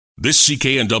This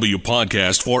CKNW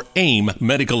podcast for AIM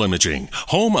Medical Imaging,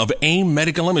 home of AIM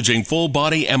Medical Imaging full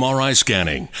body MRI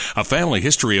scanning. A family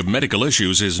history of medical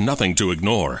issues is nothing to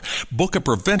ignore. Book a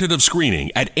preventative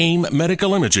screening at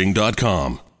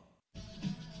aimmedicalimaging.com.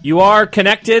 You are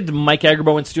connected. Mike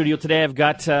Agerbo in studio today. I've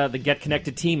got the Get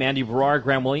Connected team, Andy Barrar,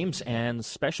 Graham Williams, and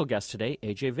special guest today,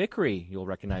 AJ Vickery. You'll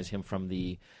recognize him from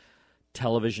the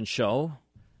television show,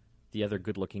 the other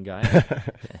good-looking guy.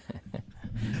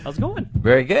 How's it going?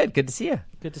 Very good. Good to see you.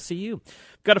 Good to see you.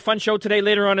 Got a fun show today.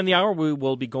 Later on in the hour, we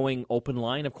will be going open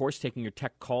line, of course, taking your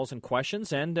tech calls and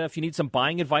questions. And if you need some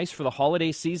buying advice for the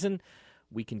holiday season,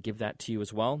 we can give that to you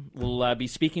as well. We'll be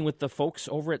speaking with the folks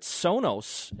over at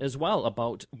Sonos as well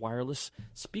about wireless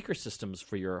speaker systems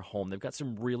for your home. They've got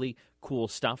some really cool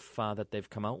stuff that they've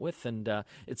come out with, and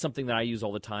it's something that I use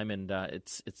all the time, and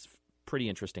it's pretty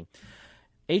interesting.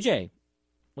 AJ,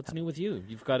 what's new with you?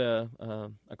 You've got a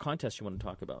contest you want to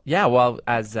talk about. Yeah, well,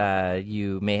 as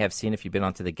you may have seen if you've been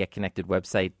onto the Get Connected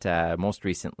website most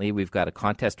recently, we've got a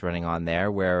contest running on there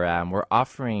where we're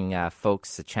offering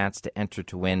folks a chance to enter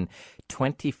to win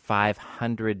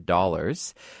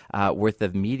 $2,500 worth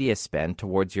of media spend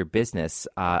towards your business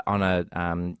on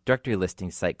a directory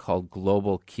listing site called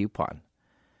Global Coupon.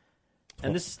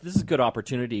 And this is a good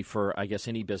opportunity for, I guess,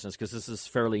 any business because this is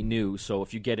fairly new. So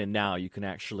if you get in now, you can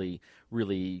actually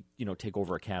really, take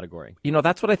over a category.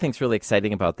 That's what I think is really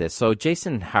exciting about this. So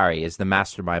Jason Harry is the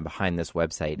mastermind behind this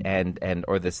website and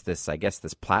or this I guess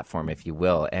this platform, if you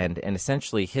will. And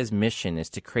essentially his mission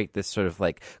is to create this sort of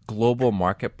like global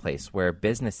marketplace where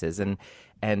businesses and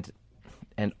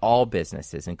all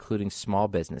businesses, including small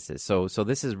businesses. So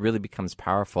this really becomes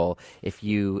powerful if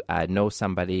you know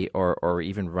somebody or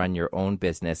even run your own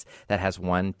business that has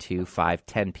 1, 2, 5,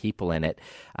 10 people in it.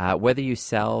 Whether you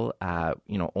sell,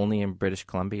 only in British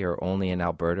Columbia or only in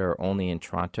Alberta or only in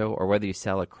Toronto, or whether you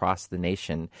sell across the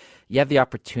nation, you have the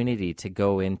opportunity to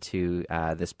go into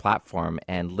this platform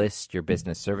and list your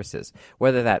business services,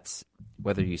 whether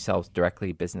you sell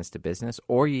directly business to business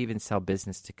or you even sell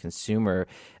business to consumer,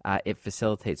 it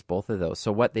facilitates both of those.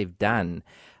 So what they've done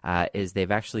is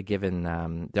they've actually given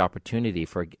the opportunity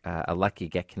for a lucky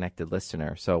Get Connected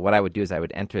listener. So what I would do is I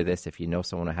would enter this if you know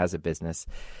someone who has a business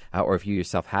or if you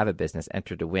yourself have a business,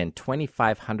 enter to win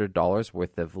 $2,500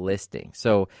 worth of listing.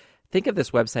 So think of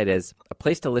this website as a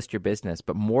place to list your business,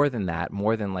 but more than that,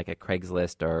 more than like a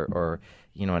Craigslist or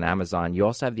an Amazon, you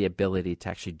also have the ability to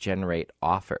actually generate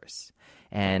offers.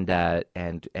 And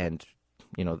in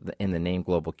the name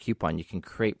Global Coupon, you can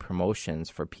create promotions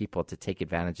for people to take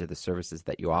advantage of the services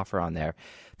that you offer on there.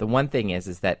 The one thing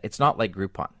is that it's not like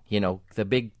Groupon. The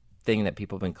big thing that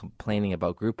people have been complaining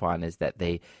about Groupon is that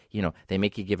they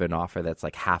make you give an offer that's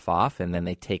like half off, and then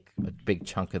they take a big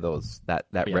chunk of that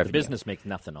revenue. The business makes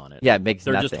nothing on it. Yeah, it makes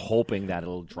They're nothing. They're just hoping that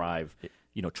it'll drive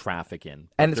traffic in.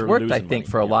 And it's worked, I think,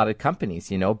 for a lot of companies,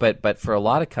 but for a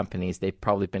lot of companies, they've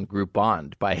probably been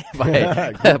Groupon by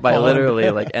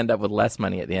literally like end up with less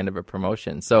money at the end of a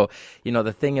promotion. So,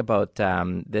 the thing about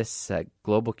this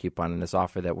Global Coupon and this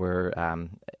offer that we're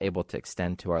able to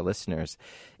extend to our listeners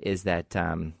is that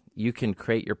you can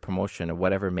create your promotion of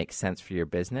whatever makes sense for your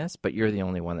business, but you're the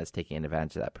only one that's taking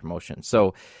advantage of that promotion.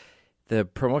 So the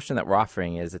promotion that we're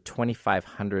offering is a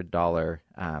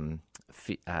 $2,500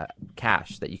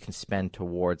 cash that you can spend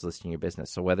towards listing your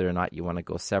business. So whether or not you want to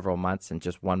go several months in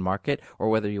just one market or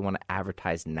whether you want to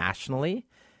advertise nationally,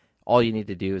 all you need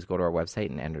to do is go to our website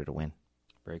and enter to win.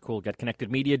 Very cool.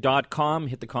 GetConnectedMedia.com.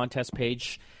 Hit the contest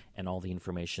page, and all the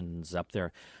information's up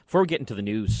there. Before we get into the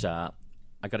news, I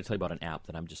got to tell you about an app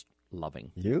that I'm just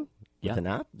loving. You? Yeah. With an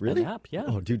app? Really? An app, yeah.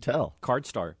 Oh, do tell.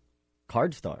 CardStar.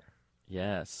 CardStar.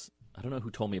 Yes. I don't know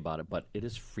who told me about it, but it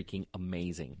is freaking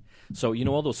amazing. So,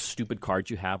 all those stupid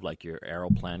cards you have, like your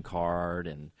Aeroplan card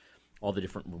and all the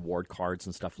different reward cards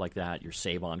and stuff like that, your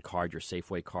Save On card, your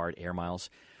Safeway card, Air Miles.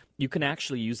 You can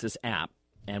actually use this app,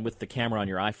 and with the camera on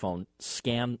your iPhone,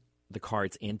 scan the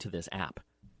cards into this app.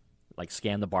 Like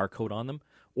scan the barcode on them,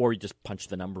 or you just punch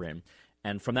the number in.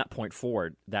 And from that point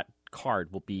forward, that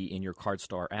card will be in your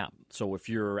CardStar app. So if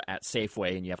you're at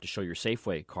Safeway and you have to show your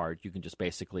Safeway card, you can just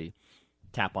basically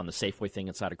tap on the Safeway thing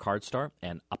inside of CardStar,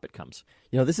 and up it comes.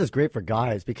 This is great for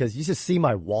guys because you just see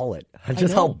my wallet,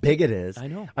 just how big it is. I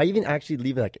know. I even actually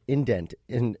leave like an indent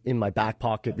in my back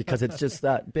pocket because it's just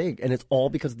that big, and it's all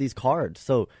because of these cards.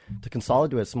 So to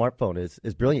consolidate a smartphone is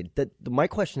brilliant. My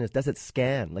question is, does it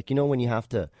scan? Like, when you have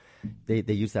to, they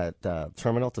use that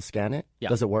terminal to scan it? Yeah.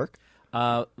 Does it work?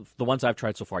 The ones I've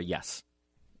tried so far, yes.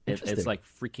 It's like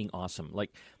freaking awesome.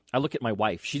 Like, I look at my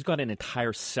wife. She's got an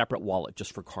entire separate wallet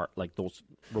just for those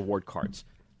reward cards.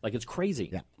 Like, it's crazy.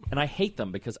 Yeah. And I hate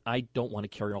them because I don't want to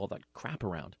carry all that crap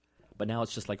around. But now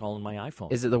it's just like all in my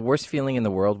iPhone. Is it the worst feeling in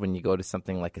the world when you go to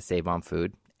something like a Save On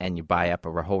Food and you buy up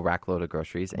a whole rack load of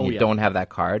groceries and you don't have that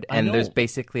card, and there's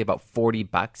basically about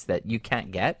 $40 that you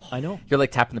can't get? I know. You're like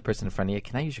tapping the person in front of you.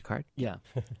 Can I use your card? Yeah.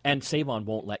 And Save On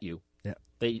won't let you. Yeah.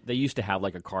 They used to have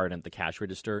like a card at the cash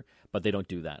register, but they don't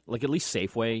do that. Like at least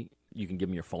Safeway, you can give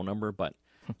them your phone number, but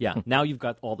yeah, now you've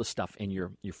got all the stuff in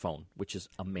your phone, which is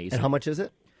amazing. And how much is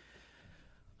it?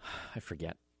 I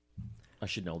forget. I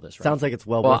should know this, right? Sounds like it's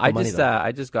well Well, worth the money, though.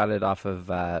 I just got it off of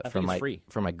think it's free.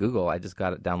 for my Google. I just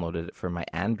got it downloaded for my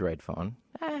Android phone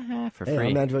for Hey, free.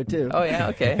 I'm Android too. Oh yeah,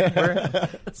 okay.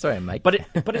 Sorry, Mike. But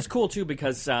it's cool too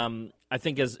because I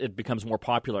think as it becomes more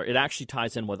popular, it actually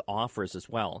ties in with offers as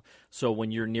well. So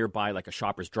when you're nearby like a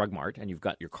Shoppers Drug Mart and you've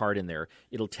got your card in there,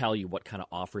 it'll tell you what kind of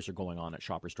offers are going on at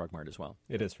Shoppers Drug Mart as well.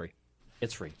 It is free.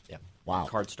 It's free. Yeah. Wow.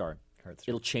 CardStar.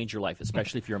 It'll change your life,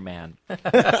 especially if you're a man.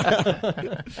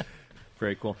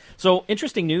 Very cool. So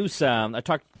interesting news. I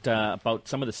talked about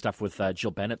some of this stuff with Jill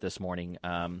Bennett this morning.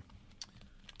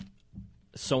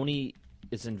 Sony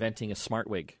is inventing a smart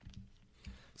wig.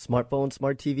 Smartphones,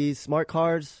 smart TVs, smart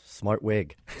cars, smart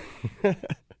wig.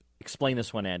 Explain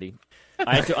this one, Andy.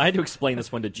 I had to explain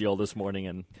this one to Jill this morning,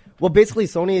 and Well, basically,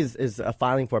 Sony is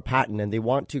filing for a patent, and they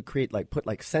want to put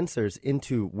sensors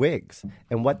into wigs.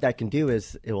 And what that can do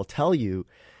is it will tell you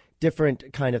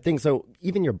different kind of things. So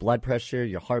even your blood pressure,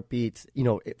 your heartbeats,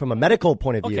 from a medical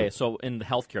point of view. okay. So in the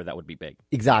healthcare, that would be big.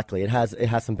 Exactly. It has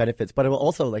some benefits, but it will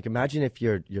also imagine if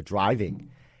you're driving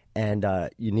and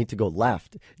you need to go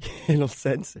left, it'll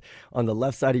sense on the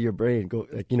left side of your brain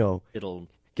It'll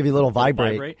give you a little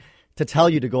vibrate to tell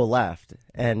you to go left.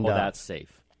 And that's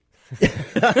safe.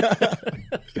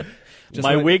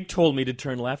 My wig told me to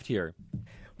turn left here.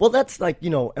 well, that's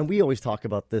and we always talk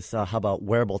about this, how about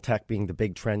wearable tech being the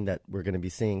big trend that we're going to be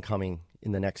seeing coming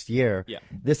in the next year. Yeah.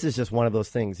 This is just one of those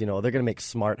things, they're going to make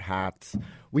smart hats.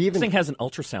 This thing has an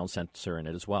ultrasound sensor in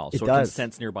it as well, so it can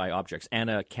sense nearby objects, and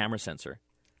a camera sensor.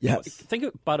 Yes. Think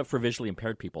about it for visually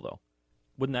impaired people, though.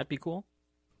 Wouldn't that be cool?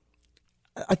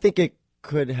 I think it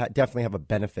could definitely have a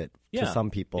benefit Yeah. to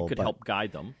some people. It could but, help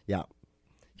guide them. Yeah.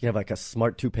 You have a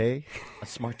smart toupee. A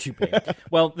smart toupee.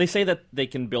 Well, they say that they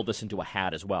can build this into a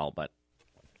hat as well, but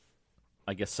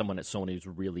I guess someone at Sony is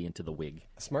really into the wig.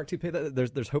 Smart toupee.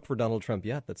 There's hope for Donald Trump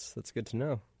yet. That's good to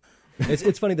know.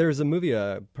 It's funny. There was a movie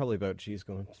probably about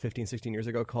 15, 16 years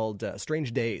ago called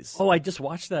Strange Days. Oh, I just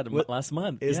watched that last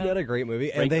month. Isn't that a great movie?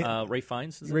 Ray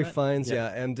Fiennes. Ray Fiennes, yeah,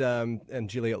 and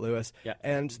Juliette Lewis. Yeah.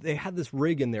 And they had this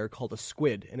rig in there called a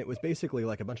squid, and it was basically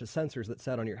like a bunch of sensors that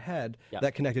sat on your head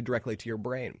that connected directly to your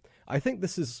brain. I think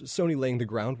this is Sony laying the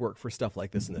groundwork for stuff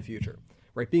like this in the future.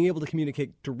 Right, being able to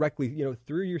communicate directly,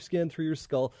 through your skin, through your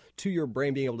skull, to your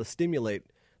brain, being able to stimulate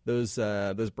those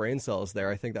brain cells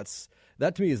there. I think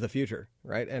that to me is the future,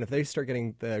 right? And if they start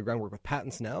getting the groundwork with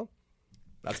patents now,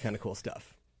 that's kind of cool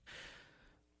stuff.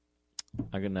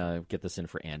 I'm gonna get this in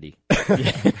for Andy.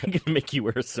 I'm gonna make you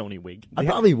wear a Sony wig. I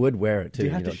probably would wear it too. Do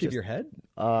you have to shave your head?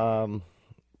 I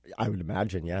would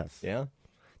imagine, yes. Yeah.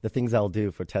 The things I'll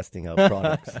do for testing out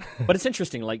products. But it's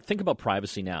interesting. Like, think about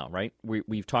privacy now, right?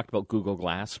 We've talked about Google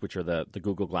Glass, which are the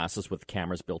Google Glasses with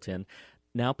cameras built in.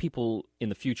 Now people in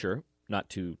the future, not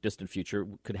too distant future,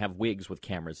 could have wigs with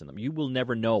cameras in them. You will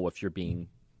never know if you're being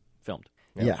filmed.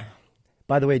 Yeah.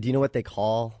 By the way, do you know what they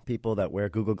call people that wear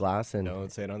Google Glass? And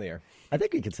Don't say it on the air. I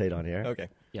think we could say it on here. Okay.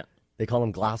 Yeah. They call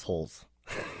them glass holes.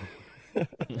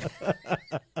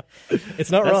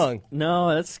 It's not wrong.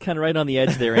 No, that's kind of right on the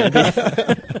edge there, Andy.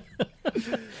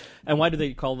 And why do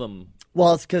they call them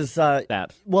Well, it's because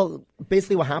that? Well,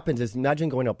 basically, what happens is imagine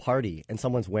going to a party and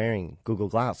someone's wearing Google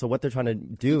Glass. So what they're trying to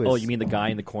do is Oh, you mean the guy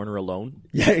in the corner alone?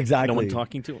 yeah, exactly. No one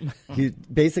talking to him?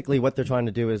 Basically, what they're trying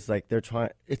to do is they're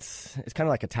trying. It's kind of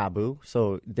like a taboo.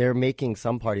 So they're making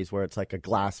some parties where it's like a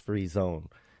glass-free zone.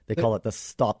 They call it the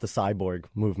Stop the Cyborg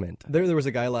movement. There was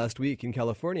a guy last week in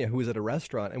California who was at a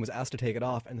restaurant and was asked to take it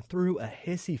off and threw a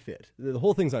hissy fit. The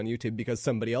whole thing's on YouTube because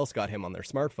somebody else got him on their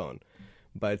smartphone.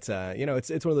 But,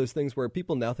 it's one of those things where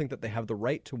people now think that they have the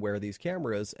right to wear these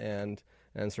cameras and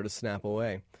sort of snap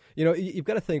away. You've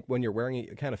got to think when you're wearing it,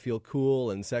 you kind of feel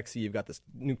cool and sexy. You've got this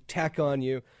new tech on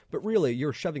you. But really,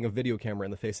 you're shoving a video camera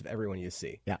in the face of everyone you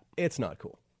see. Yeah. It's not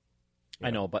cool. I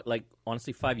know, but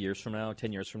honestly, 5 years from now,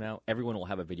 10 years from now, everyone will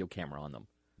have a video camera on them.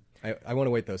 I want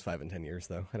to wait those 5 and 10 years,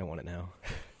 though. I don't want it now.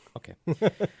 Okay. We're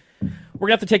going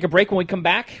to have to take a break. When we come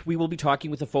back, we will be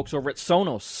talking with the folks over at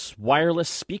Sonos, wireless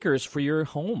speakers for your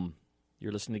home.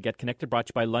 You're listening to Get Connected, brought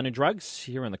to you by London Drugs,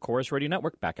 here on the Chorus Radio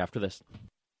Network. Back after this.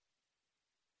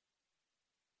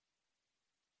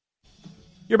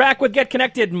 You're back with Get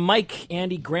Connected. Mike,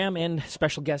 Andy, Graham, and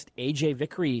special guest AJ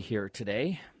Vickery here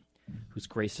today. who's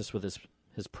graced us with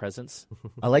his presence.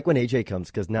 I like when AJ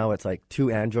comes because now it's like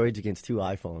 2 Androids against 2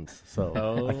 iPhones.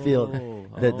 So I feel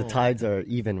that the tides are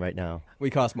even right now. We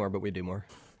cost more, but we do more.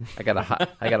 I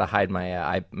gotta hide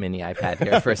my mini iPad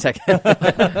here for a second.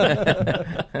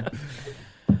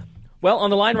 Well,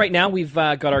 on the line right now, we've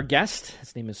got our guest.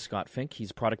 His name is Scott Fink.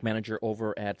 He's product manager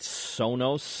over at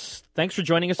Sonos. Thanks for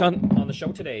joining us on the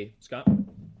show today, Scott.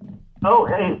 Oh,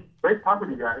 hey, great talking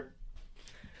to you guys.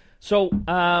 So,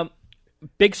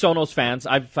 big Sonos fans.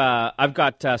 I've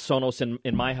got Sonos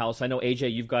in my house. I know,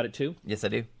 AJ, you've got it too. Yes, I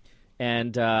do.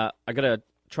 And I gotta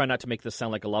try not to make this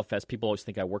sound like a love fest. People always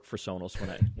think I work for Sonos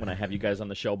when I have you guys on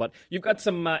the show. But you've got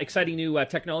some exciting new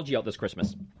technology out this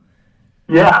Christmas.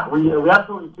 Yeah, we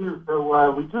absolutely do.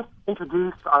 So we just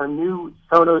introduced our new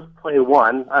Sonos Play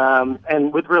One,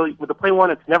 and with the Play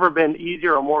One, it's never been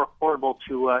easier or more affordable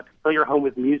to fill your home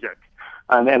with music.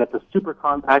 And it's a super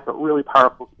compact but really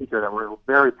powerful speaker that we're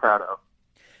very proud of.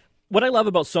 What I love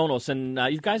about Sonos, and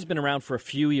you guys have been around for a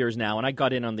few years now, and I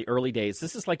got in on the early days,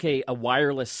 this is like a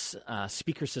wireless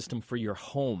speaker system for your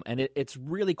home, and it's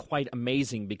really quite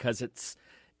amazing because it's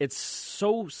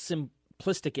so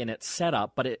simplistic in its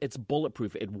setup, but it's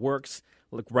bulletproof. It works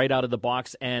right out of the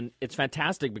box, and it's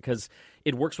fantastic because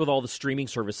it works with all the streaming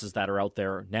services that are out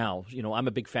there now. You know, I'm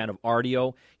a big fan of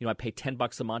Rdio. You know, I pay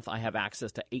 $10 a month. I have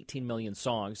access to 18 million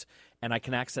songs, and I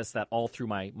can access that all through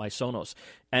my Sonos.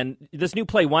 And this new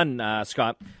Play One,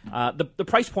 Scott, the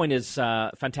price point is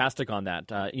fantastic on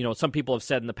that. You know, some people have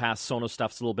said in the past Sonos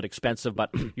stuff's a little bit expensive, but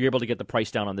you're able to get the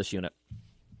price down on this unit.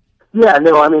 Yeah,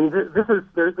 no, I mean,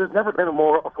 there's never been a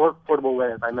more affordable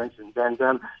way, as I mentioned. And,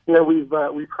 you know, we've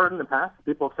heard in the past,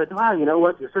 people have said, wow, you know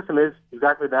what, your system is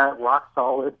exactly that, rock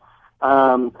solid.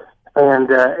 And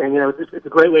you know, it's a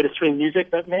great way to stream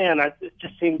music, but man, it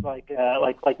just seems like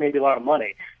maybe a lot of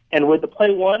money. And with the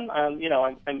Play One, you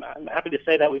know, I'm happy to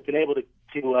say that we've been able to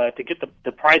get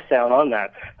the price down on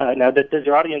that. Now, does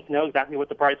your audience know exactly what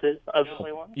the price is of the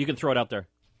Play One? You can throw it out there.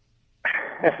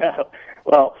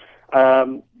 Well,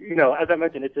 you know, as I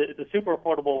mentioned, it's a super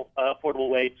affordable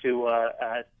way to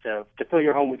fill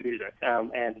your home with music,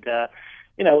 and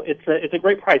you know, it's a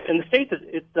great price. In the States,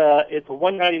 it's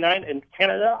 $199. In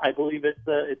Canada, I believe it's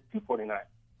 $249.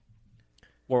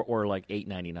 Or like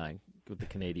 $8.99 with the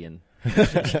Canadian.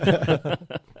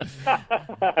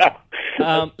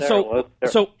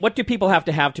 So what do people have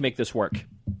to make this work?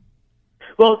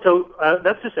 Well, so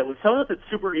that's just it. With Sonos, it's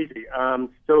super easy.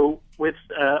 So with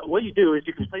what you do is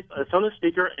you can place a Sonos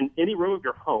speaker in any room of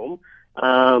your home,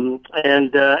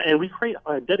 and we create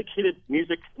a dedicated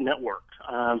music network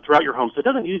throughout your home. So it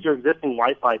doesn't use your existing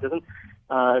Wi-Fi. It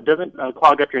doesn't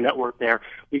clog up your network there.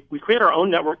 We create our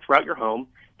own network throughout your home,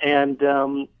 and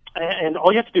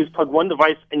all you have to do is plug one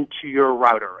device into your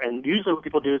router. And usually what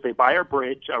people do is they buy a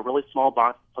bridge, a really small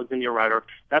box, plugs into your router.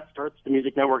 That starts the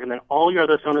music network, and then all your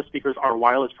other Sonos speakers are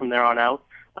wireless from there on out.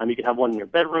 You can have one in your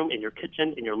bedroom, in your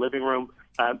kitchen, in your living room.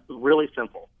 Really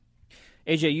simple.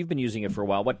 AJ, you've been using it for a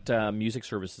while. What music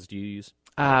services do you use?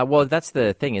 Well, that's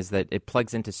the thing, is that it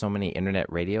plugs into so many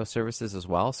internet radio services as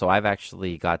well. So I've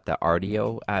actually got the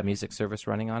Rdio music service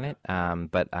running on it,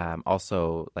 but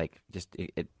also like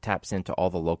it taps into all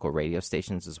the local radio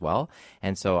stations as well.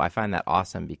 And so I find that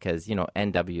awesome because, you know,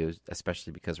 NW,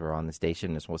 especially because we're on the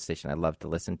station, is one station I love to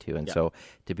listen to. And so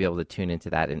to be able to tune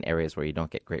into that in areas where you don't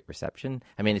get great reception,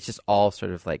 I mean, it's just all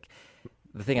sort of like...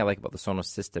 The thing I like about the Sonos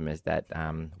system is that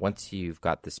once you've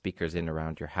got the speakers in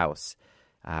around your house,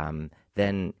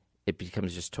 then it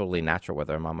becomes just totally natural,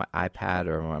 whether I'm on my iPad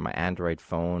or on my Android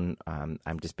phone.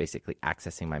 I'm just basically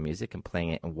accessing my music and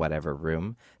playing it in whatever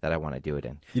room that I want to do it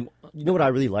in. You know what I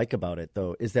really like about it,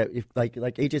 though, is that if, like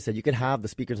AJ said, you could have the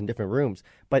speakers in different rooms,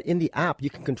 but in the app, you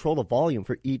can control the volume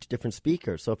for each different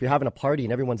speaker. So if you're having a party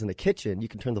and everyone's in the kitchen, you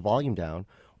can turn the volume down,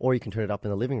 or you can turn it up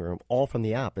in the living room, all from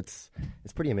the app. It's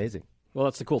pretty amazing. Well,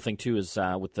 that's the cool thing, too, is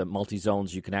with the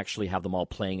multi-zones, you can actually have them all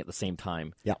playing at the same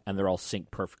time. Yeah. And they're all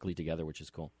synced perfectly together, which is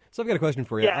cool. So I've got a question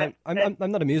for you. Yeah, I'm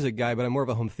not a music guy, but I'm more of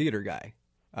a home theater guy.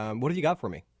 What have you got for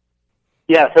me?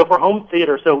 Yeah, so for home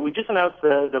theater, so we just announced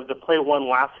the Play One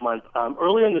last month.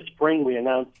 Earlier in the spring, we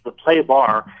announced the Play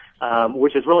Bar,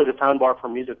 which is really the sound bar for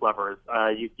music lovers.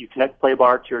 You connect Play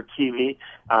Bar to your TV,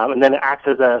 and then it acts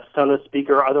as a Sonos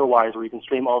speaker or otherwise, where you can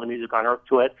stream all the music on Earth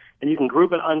to it, and you can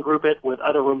group and ungroup it with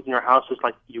other rooms in your house, just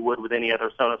like you would with any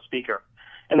other Sonos speaker.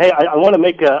 And hey, I want to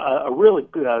make a really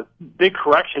big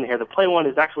correction here. The Play One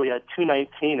is actually at $219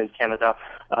 in Canada,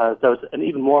 so it's an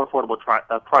even more affordable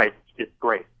price. It's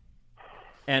great.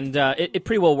 And it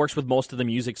pretty well works with most of the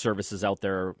music services out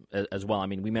there as well. I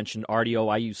mean, we mentioned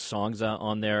Rdio. I use Songza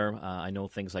on there. I know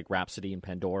things like Rhapsody and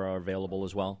Pandora are available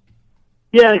as well.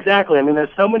 Yeah, exactly. I mean, there's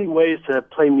so many ways to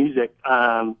play music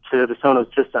to the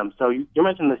Sonos system. So you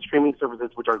mentioned the streaming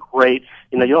services, which are great.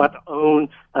 You know, you don't have to own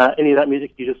any of that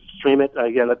music. You just stream it.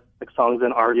 Again, that's like Songs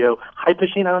and Audio. Hype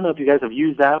Machine, I don't know if you guys have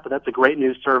used that, but that's a great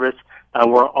new service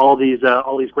where all these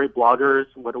great bloggers,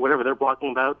 whatever they're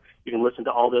blogging about, you can listen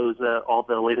to all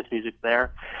the latest music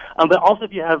there. But also,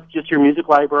 if you have just your music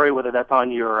library, whether that's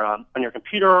on your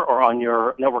computer or on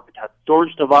your network attached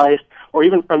storage device, or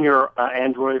even from your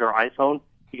Android or iPhone,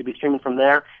 you can be streaming from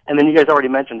there. And then you guys already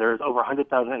mentioned there's over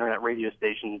 100,000 internet radio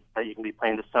stations that you can be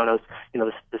playing the Sonos, you know,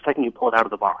 the second you pull it out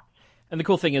of the box. And the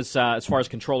cool thing is, as far as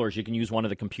controllers, you can use one of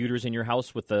the computers in your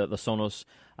house with the Sonos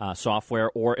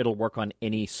software, or it'll work on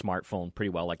any smartphone pretty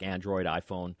well, like Android,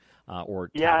 iPhone, or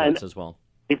tablets as well.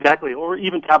 Exactly, or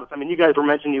even tablets. I mean, you guys were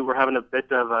mentioning you were having a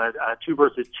bit of a 2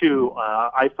 versus 2,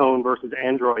 iPhone versus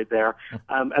Android there.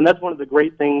 And that's one of the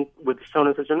great things with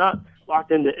Sonos is you're not locked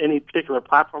into any particular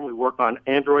platform. We work on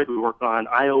Android, we work on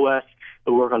iOS,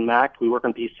 we work on Mac, we work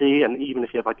on PC, and even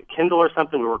if you have like a Kindle or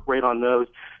something, we work great on those.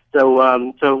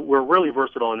 So we're really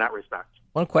versatile in that respect.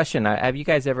 One question, have you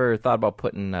guys ever thought about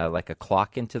putting like a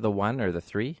clock into the 1 or the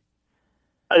 3?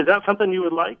 Is that something you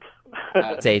would like?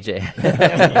 It's AJ.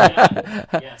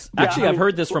 Yes. Actually, I've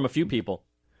heard this from a few people.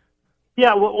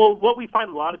 Yeah, well, what we find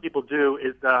a lot of people do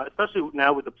is, especially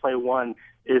now with the Play One,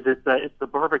 is it's the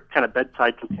perfect kind of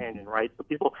bedside companion, right? So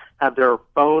people have their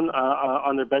phone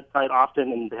on their bedside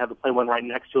often, and they have the Play One right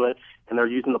next to it, and they're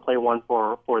using the Play One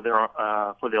for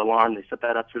the alarm. They set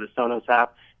that up through the Sonos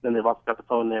app, and then they've also got the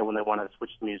phone there when they want to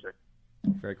switch to music.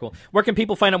 Very cool. Where can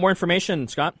people find out more information,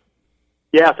 Scott?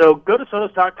 Yeah, so go to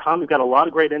Sonos.com. We've got a lot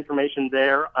of great information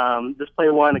there. This Play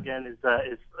One, again, is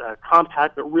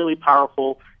compact but really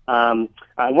powerful. I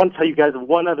want to tell you guys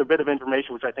one other bit of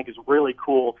information, which I think is really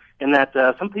cool, in that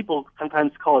some people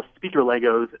sometimes call us speaker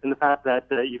Legos, in the fact that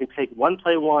you can take one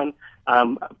Play One,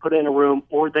 put it in a room,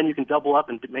 or then you can double up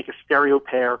and make a stereo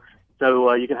pair.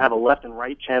 So you can have a left and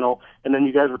right channel. And then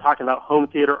you guys were talking about home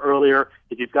theater earlier.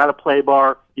 If you've got a play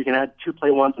bar, you can add 2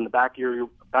 Play Ones in the back of your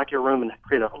room and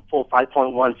create a full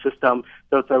 5.1 system.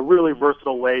 So it's a really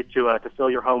versatile way to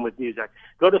fill your home with music.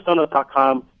 Go to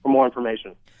Sonos.com for more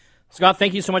information. Scott,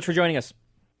 thank you so much for joining us.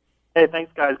 Hey,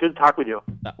 thanks, guys. Good to talk with you.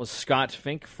 That was Scott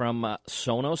Fink from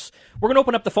Sonos. We're going to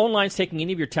open up the phone lines, taking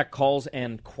any of your tech calls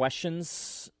and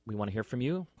questions. We want to hear from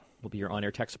you. We'll be your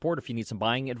on-air tech support. If you need some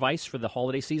buying advice for the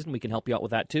holiday season, we can help you out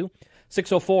with that too.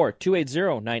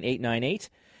 604-280-9898.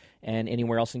 And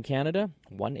anywhere else in Canada,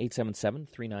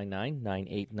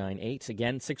 1-877-399-9898.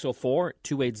 Again,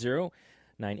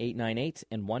 604-280-9898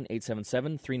 and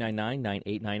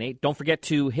 1-877-399-9898. Don't forget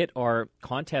to hit our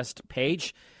contest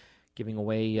page, giving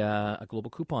away a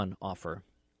global coupon offer.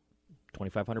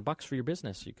 $2,500 for your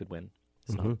business you could win.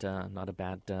 It's not a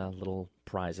bad little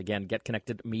prize. Again,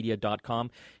 getconnectedmedia.com.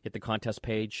 Hit the contest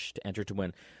page to enter to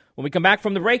win. When we come back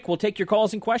from the break, we'll take your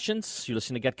calls and questions. You're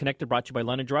listening to Get Connected, brought to you by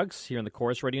London Drugs, here on the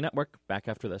Chorus Radio Network. Back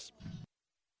after this.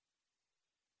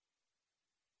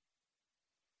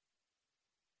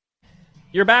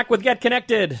 You're back with Get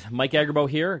Connected. Mike Agerbo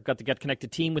here. Got the Get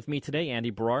Connected team with me today.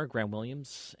 Andy Barrar, Graham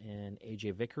Williams, and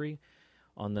AJ Vickery.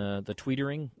 On the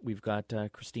tweetering, we've got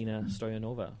Christina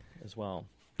Stoyanova as well.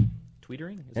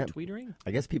 Tweetering? Is it tweetering?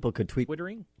 I guess people could tweet.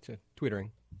 Tweetering?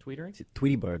 Tweetering?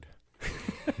 Tweety Bird.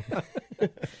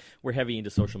 We're heavy into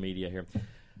social media here.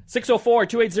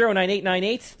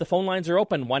 604-280-9898. The phone lines are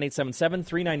open.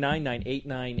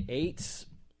 1-877-399-9898.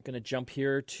 Going to jump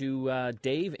here to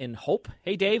Dave in Hope.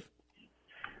 Hey, Dave.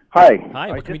 Hi.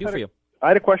 Hi, what can we do for you? I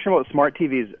had a question about smart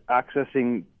TVs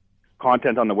accessing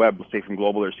content on the web, say from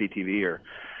Global or CTV or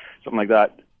something like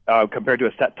that, compared to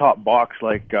a set-top box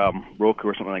like Roku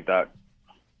or something like that.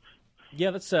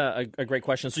 Yeah, that's a great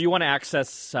question. So you want to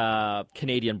access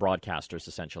Canadian broadcasters,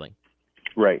 essentially.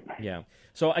 Right. Yeah.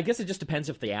 So I guess it just depends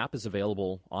if the app is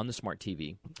available on the smart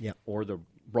TV or the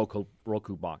Roku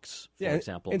box, for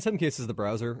example. In some cases, the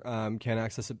browser can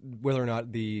access it, whether or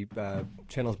not the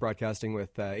channel is broadcasting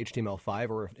with HTML5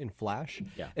 or in Flash.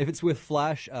 Yeah. If it's with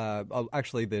Flash,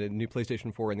 actually the new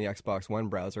PlayStation 4 and the Xbox One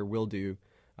browser will do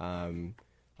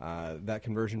that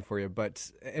conversion for you.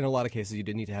 But in a lot of cases, you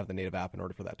did need to have the native app in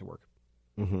order for that to work.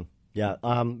 Mm-hmm. Yeah,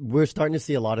 we're starting to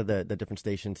see a lot of the different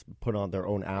stations put on their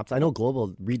own apps. I know Global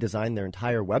redesigned their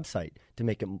entire website to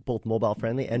make it both mobile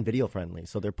friendly and video friendly.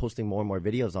 So they're posting more and more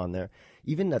videos on there,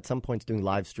 even at some points doing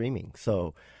live streaming.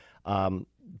 So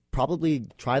probably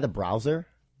try the browser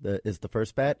is the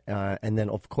first bet, and then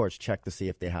of course check to see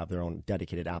if they have their own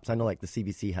dedicated apps. I know like the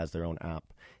CBC has their own app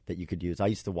that you could use. I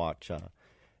used to watch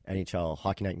NHL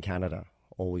Hockey Night in Canada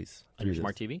always on your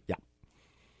smart TV. Yeah.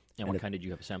 And what kind did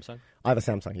you have, a Samsung? I have a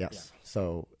Samsung, yes.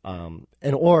 So,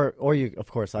 or you,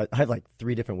 of course, I have like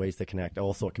 3 different ways to connect.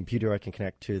 Also, a computer I can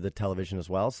connect to the television as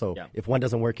well. So, if one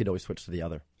doesn't work, you'd always switch to the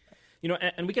other. You know,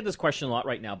 and we get this question a lot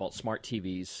right now about smart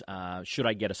TVs. Should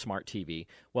I get a smart TV?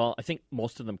 Well, I think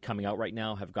most of them coming out right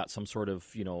now have got some sort of,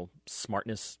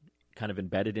 smartness kind of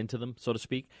embedded into them, so to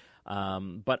speak.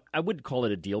 But I would call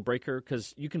it a deal breaker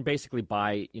because you can basically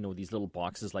buy, these little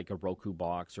boxes like a Roku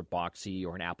box or Boxee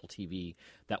or an Apple TV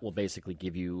that will basically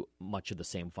give you much of the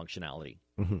same functionality,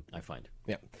 I find.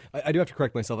 Yeah. I do have to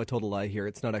correct myself. I told a lie here.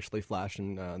 It's not actually Flash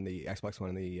on the Xbox One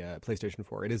and the PlayStation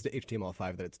 4. It is the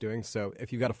HTML5 that it's doing. So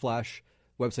if you've got a Flash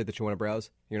website that you want to browse,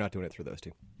 you're not doing it through those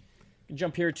two.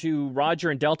 Jump here to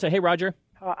Roger in Delta. Hey, Roger.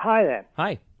 Hi there.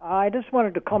 Hi. I just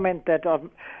wanted to comment that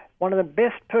one of the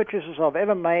best purchases I've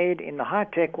ever made in the high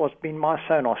tech was been my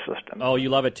Sonos system. Oh, you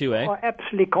love it too, eh? I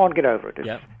absolutely can't get over it.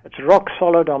 It's rock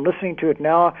solid. I'm listening to it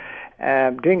now,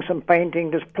 doing some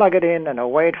painting. Just plug it in and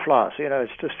away it flies.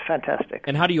 It's just fantastic.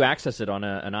 And how do you access it, on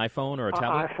an iPhone or a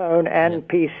tablet? iPhone and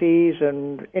PCs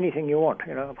and anything you want.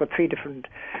 I've got 3 different.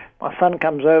 My son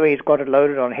comes over, he's got it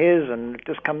loaded on his, and it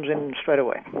just comes in straight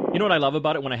away. You know what I love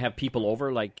about it when I have people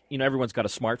over? Like, everyone's got a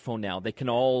smartphone now. They can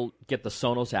all get the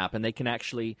Sonos app, and they can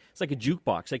actually, it's like a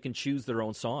jukebox. They can choose their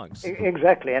own songs.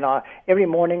 Exactly. And every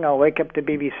morning I wake up to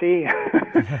BBC,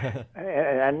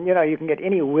 and, you can get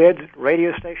any weird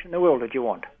radio station in the world that you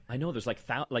want. I know, there's like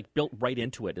built right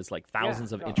into it is like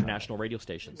thousands of international radio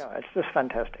stations. No, it's just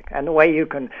fantastic. And the way you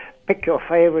can pick your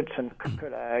favorites and,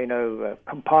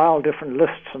 compile different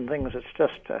lists and things, it's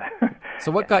just...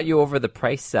 So what got you over the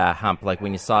price hump, like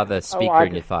when you saw the speaker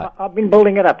and you thought... I've been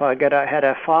building it up. I had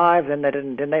a 5, then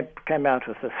they came out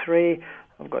with a 3.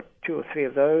 I've got 2 or 3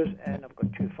 of those, and I've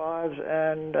got 2 5s,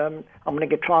 and I'm going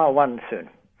to try one soon.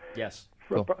 Yes.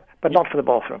 Cool. But not for the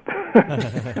bathroom.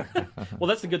 Well,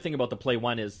 that's the good thing about the Play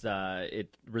 1 is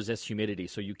it resists humidity,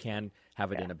 so you can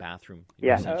have it in a bathroom.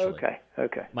 Yeah,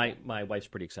 okay. My wife's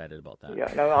pretty excited about that.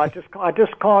 Yeah, no, I just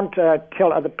can't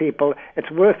tell other people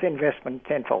it's worth the investment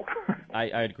tenfold. I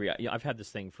agree. I've had this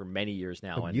thing for many years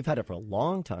now. And you've had it for a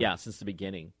long time. Yeah, since the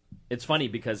beginning. It's funny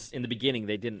because in the beginning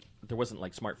there wasn't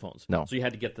like smartphones. No. So you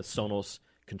had to get the Sonos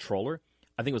controller.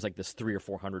 I think it was like this $300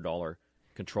 or $400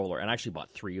 controller, and I actually bought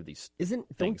 3 of these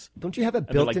things. Don't you have it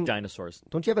built built like in? Dinosaurs.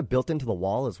 Don't you have it built into the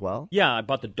wall as well? Yeah, I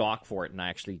bought the dock for it, and I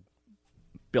actually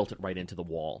built it right into the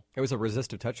wall. It was a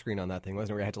resistive touchscreen on that thing,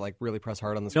 wasn't it? Where you had to really press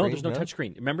hard on the screen? No, there's no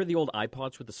touchscreen. Remember the old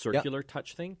iPods with the circular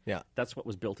touch thing? Yeah. That's what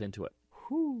was built into it.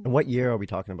 And what year are we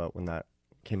talking about when that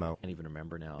came out? I can't even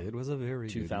remember now. It was a very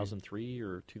 2003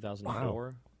 or 2004.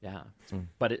 Wow. Yeah.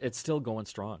 But it's still going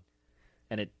strong.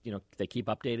 And they keep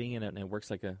updating it, and it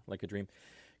works like a dream.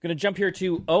 Going to jump here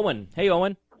to Owen. Hey,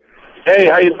 Owen. Hey,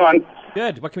 how you doing?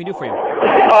 Good. What can we do for you?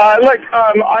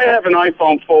 I have an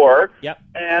iPhone 4. Yep.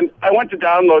 And I went to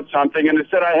download something, and it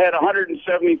said I had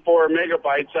 174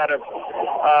 megabytes out of,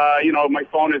 my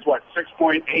phone is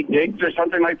 6.8 gigs or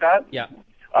something like that? Yeah.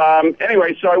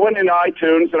 Anyway, so I went into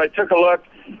iTunes, and I took a look,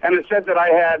 and it said that I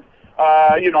had,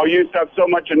 used up so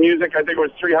much in music. I think it was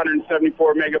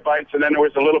 374 megabytes, and then there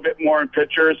was a little bit more in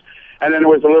pictures, and then there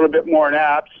was a little bit more in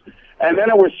apps. And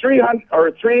then it was 3.2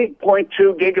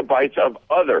 gigabytes of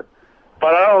other,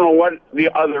 but I don't know what the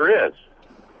other is.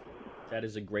 That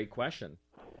is a great question.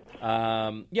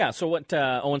 So what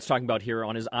Owen's talking about here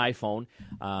on his iPhone,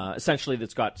 essentially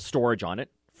that's got storage on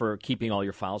it for keeping all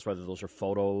your files, whether those are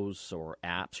photos or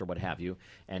apps or what have you,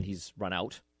 and he's run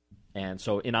out. And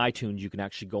so in iTunes, you can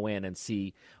actually go in and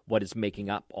see what is making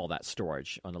up all that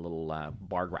storage on a little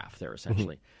bar graph there,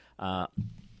 essentially.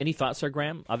 Any thoughts there,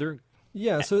 Graham?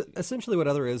 Yeah, so essentially what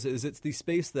other is it's the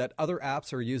space that other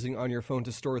apps are using on your phone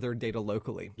to store their data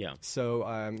locally. Yeah. So,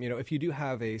 if you do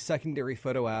have a secondary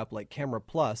photo app like Camera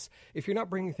Plus, if you're not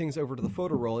bringing things over to the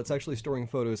photo roll, it's actually storing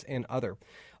photos and other.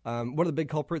 One of the big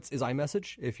culprits is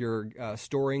iMessage. If you're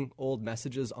storing old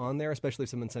messages on there, especially if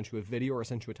someone sent you a video or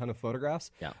sent you a ton of photographs,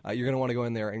 you're going to want to go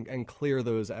in there and clear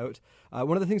those out.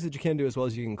 One of the things that you can do as well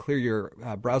is you can clear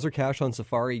your browser cache on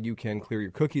Safari. You can clear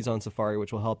your cookies on Safari,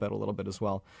 which will help out a little bit as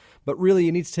well. But really,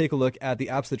 you need to take a look at the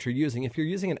apps that you're using. If you're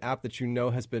using an app that you know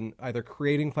has been either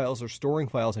creating files or storing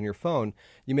files on your phone,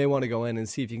 you may want to go in and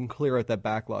see if you can clear out that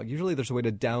backlog. Usually there's a way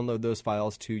to download those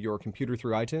files to your computer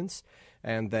through iTunes,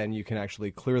 and then you can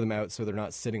actually clear them out so they're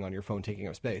not sitting on your phone taking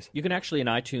up space. You can actually, in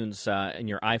iTunes, in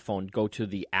your iPhone, go to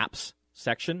the apps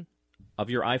section of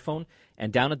your iPhone,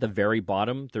 and down at the very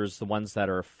bottom, there's the ones that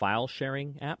are file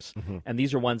sharing apps, and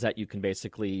these are ones that you can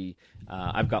basically,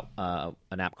 I've got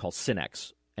an app called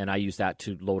Cinex, and I use that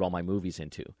to load all my movies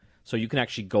into. So you can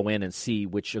actually go in and see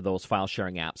which of those file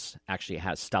sharing apps actually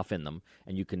has stuff in them,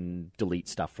 and you can delete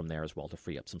stuff from there as well to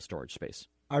free up some storage space.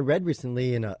 I read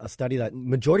recently in a study that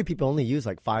majority of people only use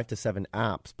like 5 to 7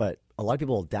 apps, but a lot of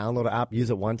people will download an app, use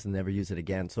it once, and never use it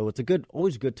again. So it's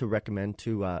always good to recommend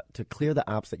to clear the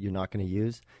apps that you're not going to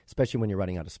use, especially when you're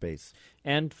running out of space.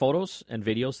 And photos and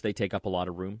videos, they take up a lot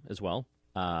of room as well.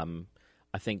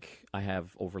 I think I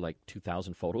have over like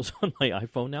 2,000 photos on my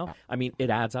iPhone now. I mean, it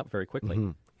adds up very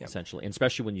quickly, essentially, and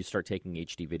especially when you start taking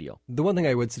HD video. The one thing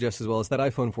I would suggest as well is that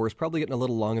iPhone 4 is probably getting a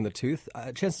little long in the tooth.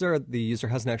 Chances are the user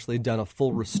hasn't actually done a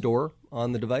full restore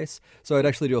on the device. So I'd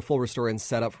actually do a full restore and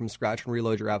set up from scratch and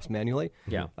reload your apps manually.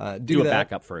 Yeah. Do a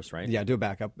backup first, right? Yeah, do a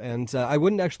backup. And I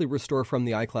wouldn't actually restore from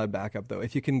the iCloud backup, though.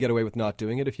 If you can get away with not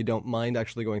doing it, if you don't mind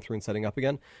actually going through and setting up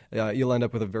again, you'll end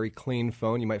up with a very clean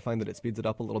phone. You might find that it speeds it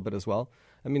up a little bit as well.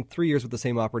 I mean, 3 years with the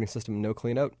same operating system, no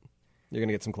clean out, you're going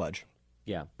to get some kludge.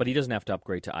 Yeah, but he doesn't have to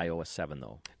upgrade to iOS 7,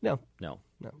 though. No. No.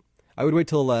 I would wait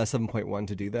till 7.1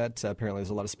 to do that. Apparently,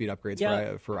 there's a lot of speed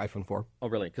upgrades for iPhone 4. Oh,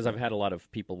 really? Because I've had a lot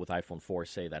of people with iPhone 4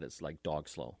 say that it's like dog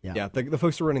slow. Yeah, the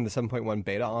folks who are running the 7.1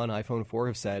 beta on iPhone 4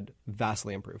 have said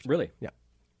vastly improved. Really? Yeah.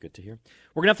 Good to hear.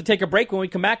 We're going to have to take a break. When we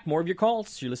come back, more of your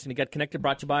calls. You're listening to Get Connected,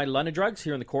 brought to you by London Drugs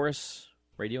here on the Chorus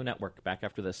Radio Network. Back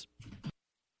after this.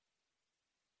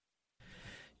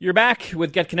 You're back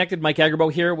with Get Connected. Mike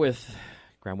Agerbo here with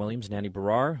Graham Williams, Nanny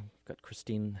Barrar. We've got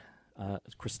Christina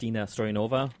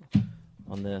Stoyanova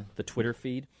on the Twitter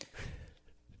feed.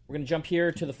 We're going to jump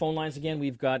here to the phone lines again.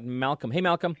 We've got Malcolm. Hey,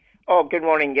 Malcolm. Oh, good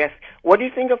morning. Yes. What do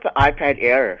you think of the iPad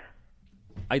Air?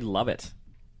 I love it.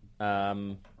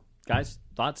 Guys,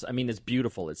 thoughts? I mean, it's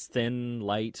beautiful. It's thin,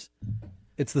 light.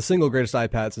 It's the single greatest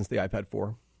iPad since the iPad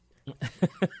 4.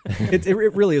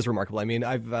 It really is remarkable. I mean,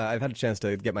 I've had a chance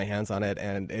to get my hands on it,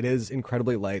 and it is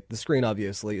incredibly light. The screen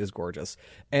obviously is gorgeous,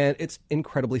 and it's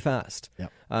incredibly fast.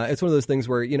 Yep. It's one of those things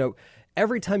where, you know,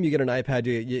 every time you get an iPad,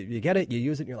 you get it, you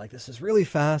use it, and you're like, this is really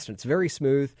fast, and it's very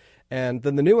smooth. And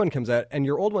then the new one comes out, and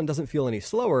your old one doesn't feel any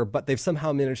slower, but they've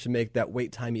somehow managed to make that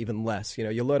wait time even less. You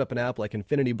know, you load up an app like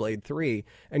Infinity Blade 3,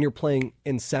 and you're playing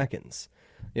in seconds.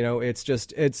 You know,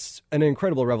 it's an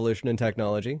incredible revolution in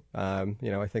technology. You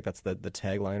know, I think that's the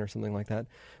tagline or something like that.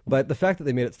 But the fact that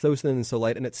they made it so thin and so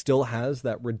light, and it still has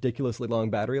that ridiculously long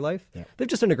battery life, they've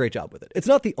just done a great job with it. It's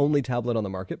not the only tablet on the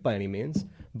market by any means,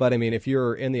 but I mean, if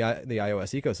you're in the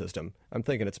iOS ecosystem, I'm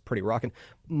thinking it's pretty rocking.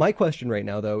 My question right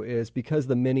now, though, is because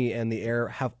the Mini and the Air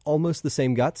have almost the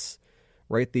same guts,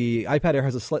 right? The iPad Air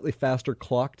has a slightly faster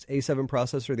clocked A7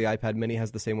 processor. The iPad Mini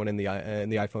has the same one in the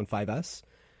iPhone 5S.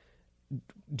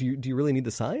 Do you really need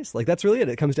the size? Like, that's really it.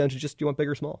 It comes down to just, do you want big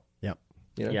or small? Yeah.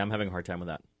 You know? Yeah, I'm having a hard time with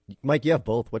that. Mike, you have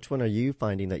both. Which one are you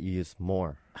finding that you use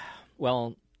more?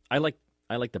 Well, I like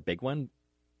the big one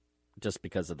just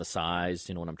because of the size.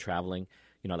 You know, when I'm traveling,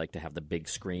 you know, I like to have the big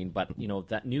screen. But, you know,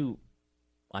 that new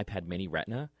iPad Mini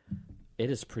Retina, it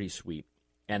is pretty sweet.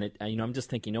 And, you know, I'm just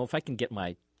thinking, you know, if I can get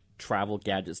my travel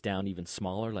gadgets down even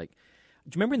smaller, like,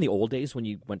 do you remember in the old days when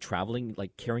you went traveling,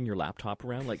 like carrying your laptop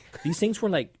around? Like, these things were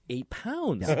like 8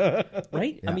 pounds,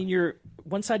 right? Yeah. I mean,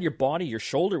 one side of your body, your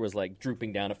shoulder was like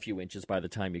drooping down a few inches by the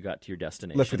time you got to your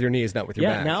destination. Lift with your knees, not with your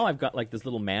back. Yeah, now I've got like this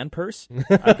little man purse.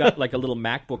 I've got like a little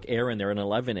MacBook Air in there, an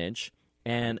 11-inch,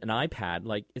 and an iPad.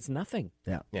 Like, it's nothing.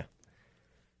 Yeah.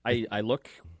 I look,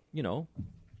 you know,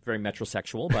 very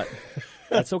metrosexual, but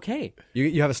that's okay.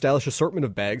 You have a stylish assortment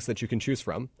of bags that you can choose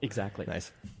from. Exactly.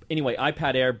 Nice. Anyway,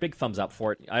 iPad Air, big thumbs up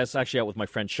for it. I was actually out with my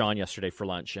friend Sean yesterday for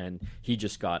lunch, and he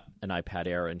just got an iPad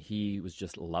Air, and he was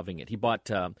just loving it. He bought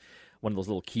one of those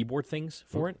little keyboard things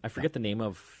for it. I forget the name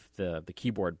of the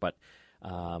keyboard, but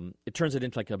it turns it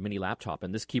into like a mini laptop,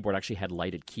 and this keyboard actually had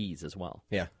lighted keys as well.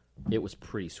 Yeah. It was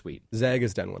pretty sweet. Zag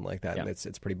has done one like that, and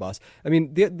it's pretty boss. I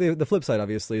mean, the flip side,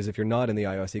 obviously, is if you're not in the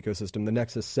iOS ecosystem, the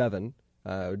Nexus 7,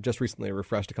 just recently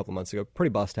refreshed a couple months ago, pretty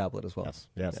boss tablet as well.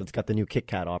 Yes, it's got the new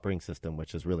KitKat operating system,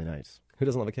 which is really nice. Who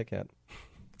doesn't love a KitKat?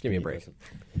 Give me a break.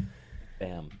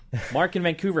 Bam. Mark in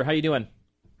Vancouver, how you doing?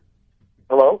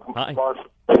 Hello. Hi.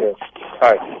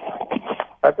 Hi.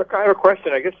 I've got a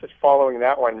question. I guess just following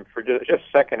that one for just a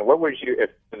second. What would you,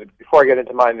 before I get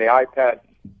into mine, the iPad,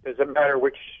 does it matter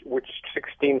which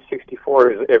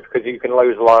 1664 is? Because you can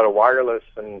use a lot of wireless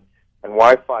and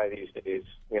Wi-Fi these days,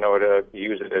 you know, to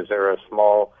use it. Is there a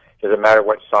small, does it matter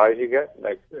what size you get,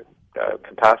 like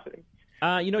capacity?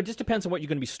 You know, it just depends on what you're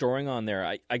going to be storing on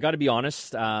there. I got to be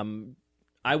honest,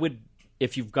 I would,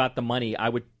 if you've got the money, I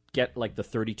would get like the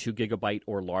 32 gigabyte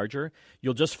or larger.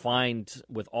 You'll just find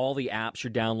with all the apps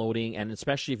you're downloading, and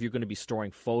especially if you're going to be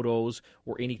storing photos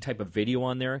or any type of video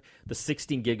on there, the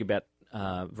 16 gigabit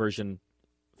version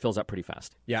fills up pretty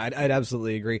fast. Yeah, I'd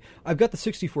absolutely agree. I've got the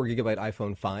 64 gigabyte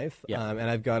iPhone 5, and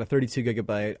I've got a 32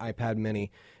 gigabyte iPad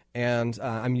Mini, and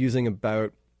I'm using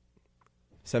about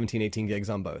 17, 18 gigs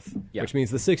on both, which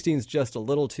means the 16 is just a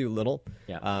little too little.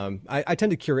 Yeah. I tend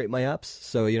to curate my apps.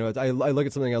 So, I look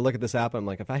at something, I look at this app, I'm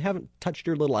like, if I haven't touched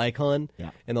your little icon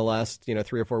in the last,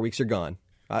 3 or 4 weeks, you're gone.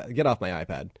 Get off my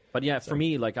iPad. But yeah, for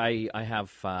me, like I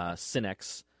have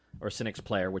Cinex or Cinex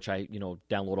Player, which I,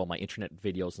 download all my internet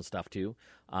videos and stuff too.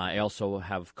 I also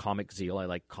have Comic Zeal. I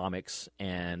like comics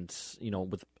and,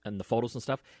 and the photos and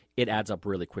stuff. It adds up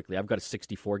really quickly. I've got a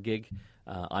 64 gig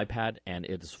iPad and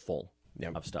it is full.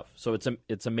 Of stuff. So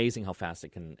it's amazing how fast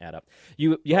it can add up.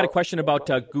 You had a question about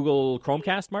Google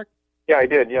Chromecast, Mark? Yeah, I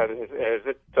did. Yeah, is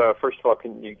it first of all? Do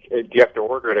you have to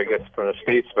order it? I guess from the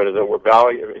States, but is it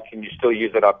value? Can you still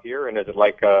use it up here? And is it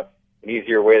like an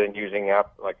easier way than using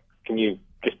app? Like, can you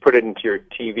just put it into your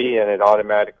TV and it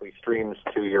automatically streams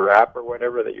to your app or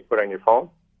whatever that you put on your phone?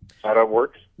 Is that how it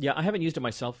works? Yeah, I haven't used it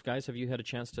myself, guys. Have you had a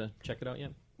chance to check it out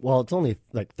yet? Well, it's only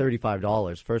like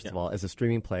 $35, first of all, as a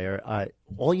streaming player.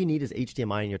 All you need is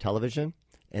HDMI in your television,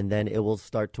 and then it will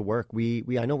start to work.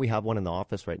 I know we have one in the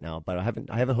office right now, but I haven't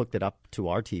hooked it up to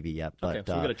our TV yet. But, okay,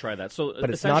 so we're going to try that. So,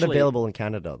 but it's not available in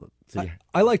Canada. So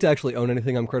I like to actually own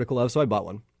anything I'm critical of, so I bought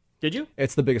one. Did you?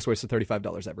 It's the biggest waste of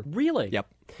 $35 ever. Really? Yep.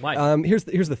 Why? Here's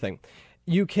the thing.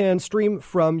 You can stream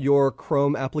from your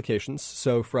Chrome applications,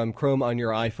 so from Chrome on your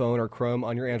iPhone or Chrome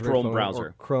on your Android Chrome phone, browser,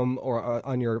 or Chrome or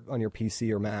on your PC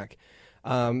or Mac.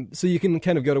 So you can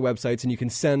kind of go to websites and you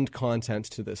can send content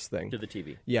to this thing. To the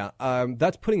TV. Yeah.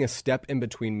 That's putting a step in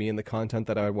between me and the content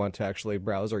that I want to actually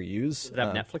browse or use. Does it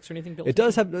have Netflix or anything built in? It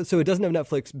does have, so it doesn't have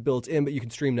Netflix built in, but you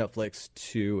can stream Netflix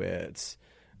to it.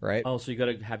 Right? Oh, so you got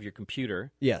to have your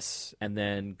computer. Yes. And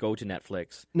then go to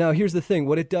Netflix. Now, here's the thing.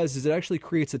 What it does is it actually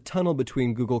creates a tunnel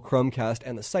between Google Chromecast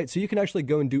and the site. So you can actually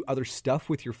go and do other stuff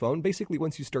with your phone. Basically,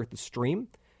 once you start the stream,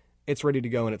 it's ready to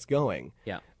go and it's going.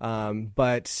 Yeah.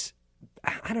 But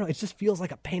I don't know. It just feels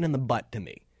like a pain in the butt to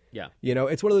me. Yeah.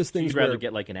 It's one of those things you'd rather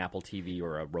get like an Apple TV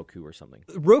or a Roku or something.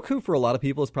 Roku, for a lot of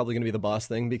people, is probably going to be the boss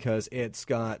thing because it's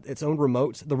got its own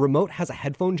remote. The remote has a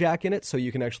headphone jack in it, so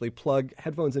you can actually plug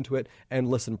headphones into it and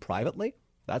listen privately.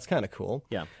 That's kind of cool.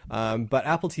 Yeah. But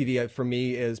Apple TV, for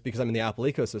me, is because I'm in the Apple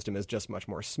ecosystem, is just much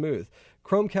more smooth.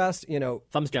 Chromecast,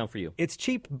 thumbs down for you. It's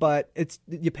cheap, but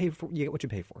you get what you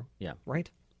pay for. Yeah.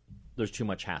 Right? There's too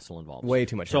much hassle involved. Way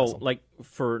too much hassle. So, like,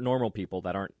 for normal people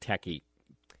that aren't techie,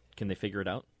 can they figure it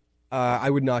out? I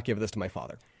would not give this to my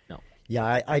father. No.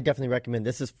 Yeah, I definitely recommend.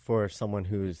 This is for someone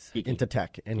who's geeky. into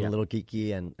tech and a little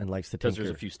geeky and likes to tinker. Because there's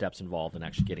a few steps involved in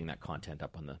actually getting that content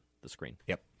up on the screen.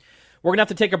 Yep. We're going to have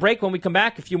to take a break. When we come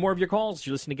back, a few more of your calls.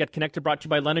 You're listening to Get Connected, brought to you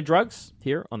by London Drugs,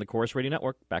 here on the Corus Radio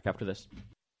Network. Back after this.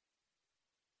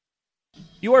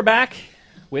 You are back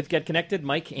with Get Connected.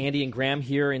 Mike, Andy, and Graham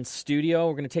here in studio.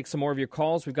 We're going to take some more of your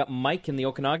calls. We've got Mike in the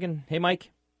Okanagan. Hey,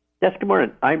 Mike. Yes, good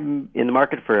morning. I'm in the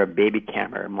market for a baby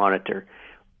camera monitor.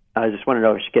 I just want to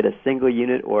know if I should get a single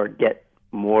unit or get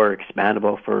more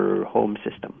expandable for home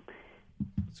system.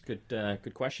 That's a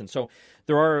good question. So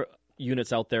there are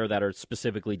units out there that are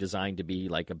specifically designed to be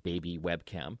like a baby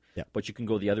webcam, but you can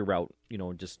go the other route,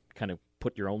 and just kind of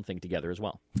put your own thing together as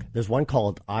well. There's one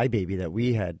called iBaby that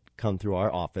we had come through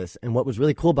our office, and what was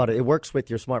really cool about it, it works with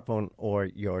your smartphone or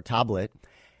your tablet,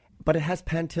 but it has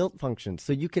pan tilt function,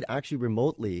 so you could actually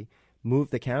remotely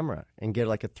move the camera and get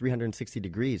like a 360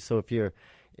 degrees. So if you're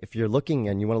looking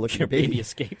and you want to look at your baby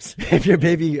escapes, if your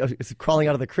baby is crawling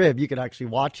out of the crib, you can actually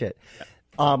watch it.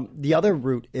 The other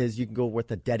route is you can go with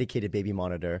a dedicated baby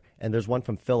monitor, and there's one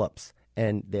from Philips,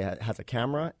 and it has a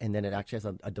camera, and then it actually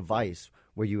has a device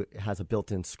where it has a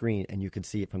built-in screen, and you can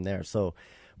see it from there. So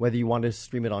whether you want to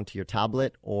stream it onto your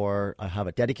tablet or have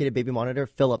a dedicated baby monitor,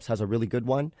 Philips has a really good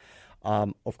one.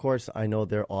 Of course, I know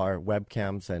there are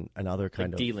webcams and other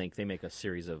kind of... D-Link, they make a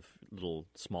series of little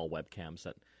small webcams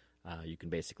that you can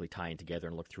basically tie in together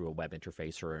and look through a web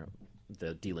interface or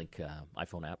the D-Link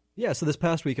iPhone app. Yeah, so this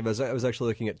past week I was actually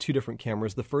looking at two different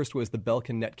cameras. The first was the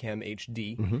Belkin Netcam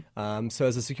HD. Mm-hmm. So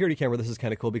as a security camera, this is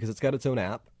kind of cool because it's got its own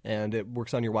app and it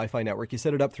works on your Wi-Fi network. You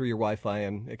set it up through your Wi-Fi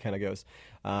and it kind of goes.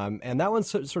 And that one's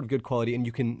sort of good quality, and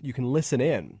you can listen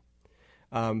in.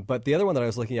 But the other one that I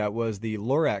was looking at was the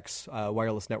Lorex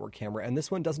wireless network camera, and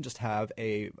this one doesn't just have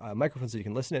a microphone so you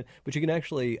can listen in, but you can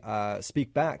actually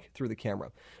speak back through the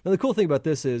camera. Now, the cool thing about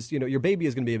this is, your baby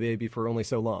is going to be a baby for only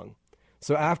so long.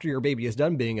 So after your baby is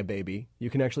done being a baby, you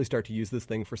can actually start to use this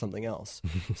thing for something else.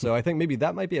 So I think maybe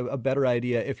that might be a better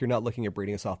idea if you're not looking at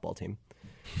breeding a softball team.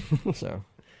 So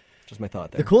just my thought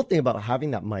there. The cool thing about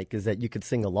having that mic is that you could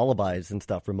sing lullabies and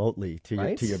stuff remotely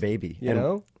to your baby.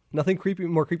 Nothing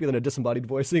more creepy than a disembodied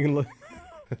voice singing.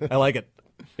 I like it.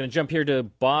 Going to jump here to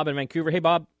Bob in Vancouver. Hey,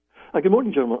 Bob. Good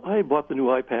morning, gentlemen. I bought the new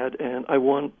iPad, and I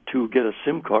want to get a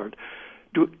SIM card.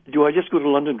 Do I just go to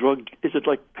London Drug? Is it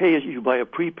like pay as you buy a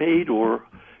prepaid, or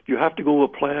do you have to go a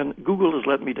plan? Google has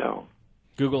let me down.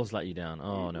 Google has let you down.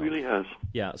 Oh, no. It really has.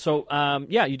 Yeah. So,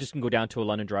 you just can go down to a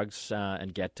London Drugs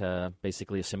and get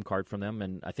basically a SIM card from them.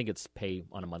 And I think it's pay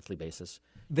on a monthly basis.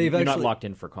 You're not locked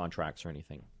in for contracts or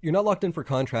anything. You're not locked in for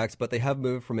contracts, but they have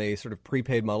moved from a sort of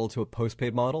prepaid model to a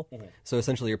postpaid model. Mm-hmm. So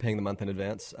essentially, you're paying the month in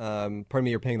advance.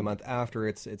 You're paying the month after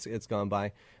it's gone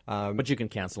by. But you can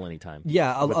cancel anytime.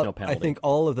 Yeah, with no penalty. I think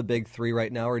all of the big three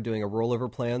right now are doing a rollover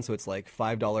plan. So it's like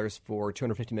 $5 for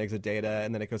 250 megs of data,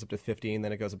 and then it goes up to 15,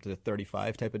 then it goes up to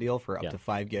 35 type of deal for up to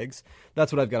 5 gigs.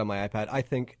 That's what I've got on my iPad. I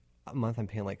think a month I'm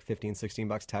paying like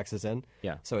 $15-16 taxes in.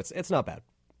 Yeah. So it's not bad.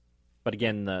 But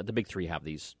again, the big three have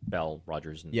these: Bell,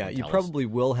 Rogers, and you probably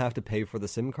will have to pay for the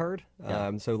SIM card.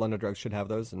 Yeah. So London Drugs should have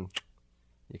those, and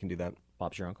you can do that.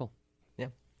 Bob's your uncle. Yeah.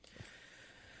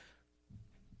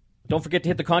 Don't forget to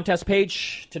hit the contest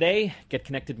page today,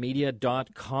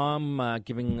 getconnectedmedia.com,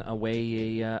 giving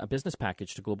away a business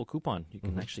package to Global Coupon. You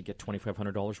can actually get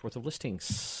 $2,500 worth of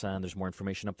listings. There's more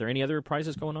information up there. Any other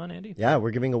prizes going on, Andy? Yeah,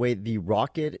 we're giving away the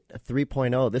Rocket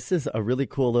 3.0. This is a really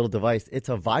cool little device. It's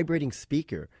a vibrating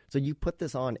speaker. So you put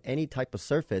this on any type of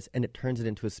surface, and it turns it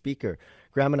into a speaker.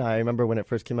 Graham and I remember when it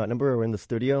first came out, we were in the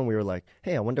studio, and we were like,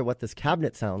 hey, I wonder what this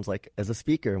cabinet sounds like as a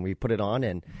speaker. And we put it on,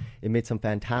 and it made some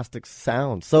fantastic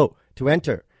sounds. So to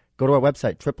enter, go to our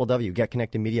website,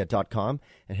 www.getconnectedmedia.com,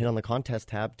 and hit on the contest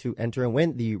tab to enter and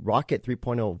win the Rocket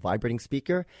 3.0 vibrating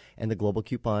speaker and the Global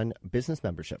Coupon business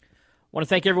membership. I want to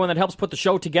thank everyone that helps put the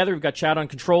show together. We've got Chad on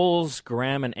controls,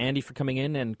 Graham and Andy for coming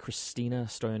in, and Christina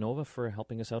Stoyanova for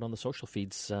helping us out on the social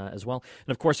feeds as well.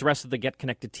 And, of course, the rest of the Get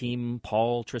Connected team,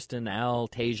 Paul, Tristan, Al,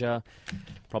 Tasia,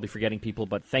 probably forgetting people,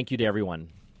 but thank you to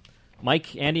everyone.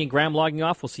 Mike, Andy, and Graham logging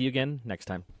off. We'll see you again next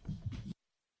time.